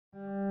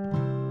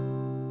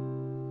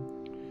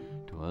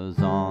'Twas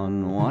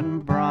on one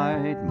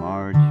bright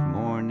March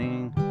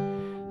morning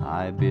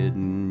I bid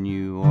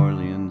New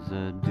Orleans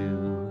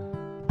adieu,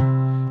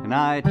 and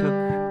I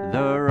took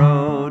the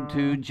road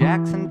to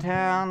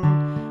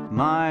Jacksontown,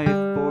 my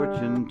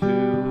fortune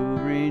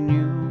to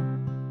renew.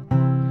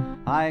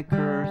 I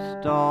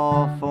cursed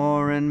all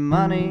foreign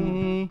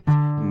money,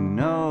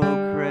 no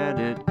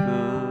credit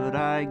could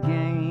I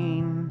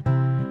gain,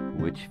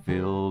 which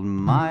filled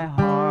my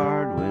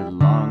heart with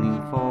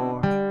longing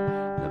for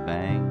the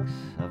banks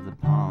of the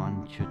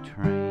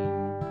Pontchartrain.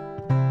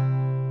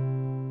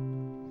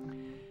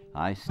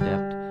 I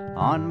stepped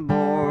on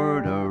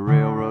board a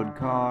railroad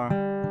car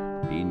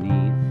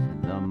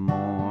beneath the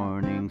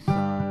morning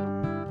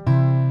sun.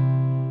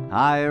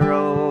 I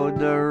rode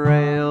the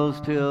rails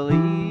till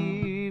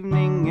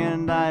evening,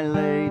 and I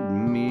laid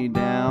me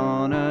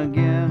down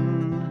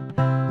again.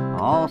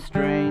 All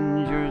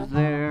strangers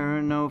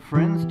there, no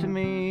friends to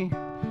me,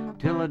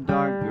 till a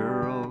dark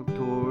girl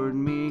toward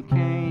me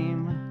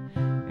came,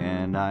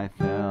 and I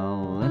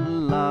fell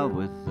in love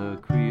with a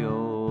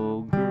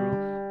Creole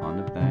girl on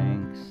the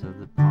banks of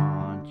the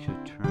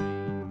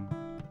Pontchartrain.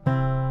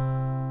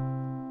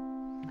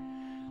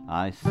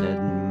 I said,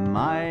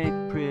 my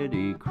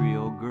pretty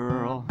Creole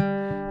girl,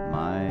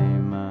 my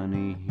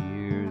money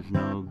here's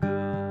no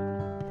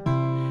good,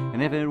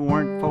 and if it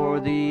weren't for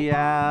the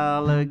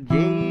alligators,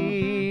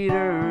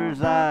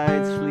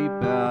 I'd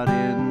sleep out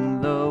in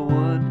the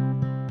wood.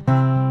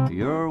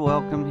 You're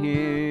welcome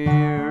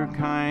here,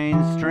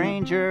 kind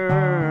stranger,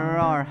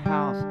 our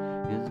house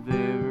is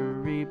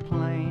very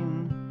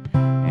plain,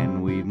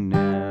 and we've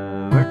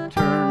never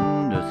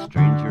turned a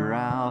stranger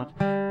out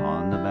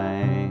on the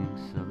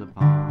banks of the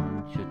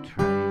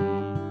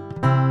Pontchartrain.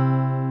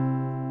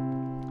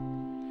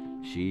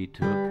 She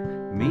took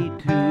me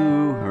to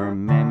her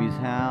mammy's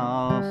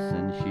house,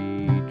 and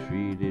she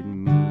treated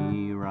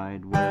me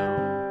right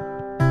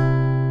well,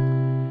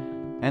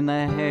 and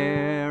the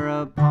hair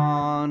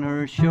upon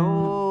her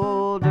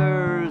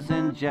shoulders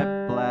in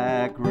jet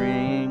black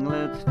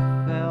ringlets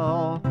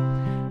fell.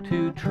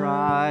 To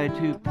try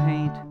to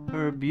paint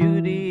her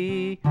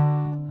beauty,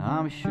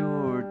 I'm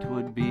sure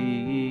 'twould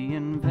be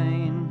in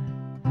vain,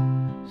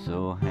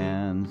 so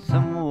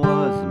handsome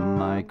was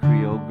my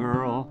Creole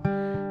girl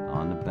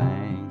on the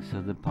banks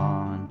of the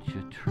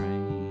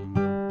Pontchartrain.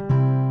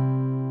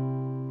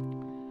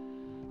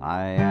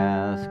 I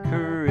asked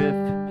her if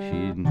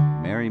she'd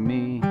marry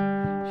me.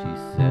 She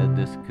said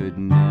this could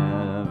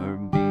never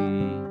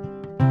be,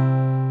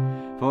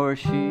 for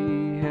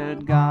she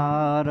had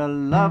got a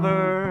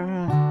lover,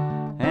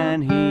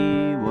 and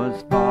he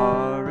was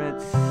far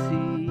at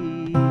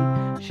sea.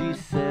 She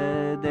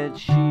said that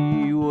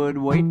she would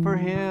wait for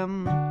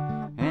him,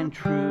 and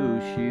true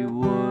she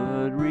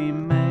would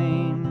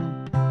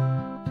remain,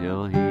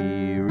 till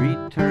he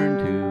returned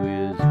to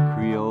his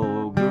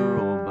Creole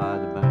girl by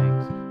the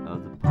banks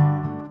of the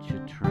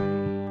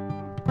Pontchartrain.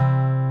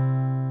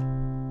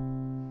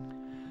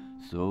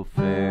 So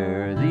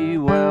fare thee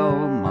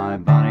well, my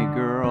bonny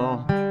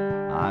girl,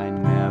 I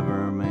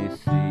never may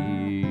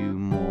see you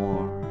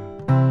more,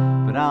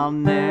 but I'll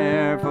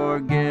ne'er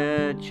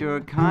forget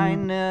your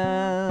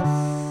kindness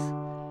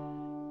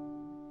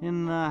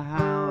in the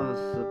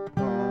house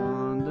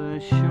upon the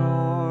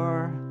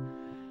shore,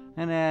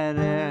 and at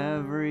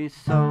every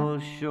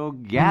social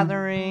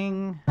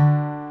gathering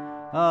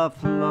a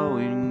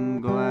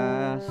flowing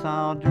glass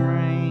I'll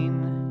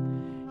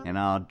drain, and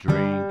I'll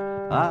drink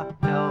a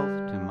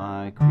health to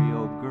my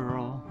Creole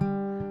girl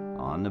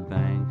on the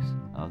banks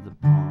of the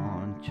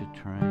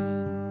Pontchartrain.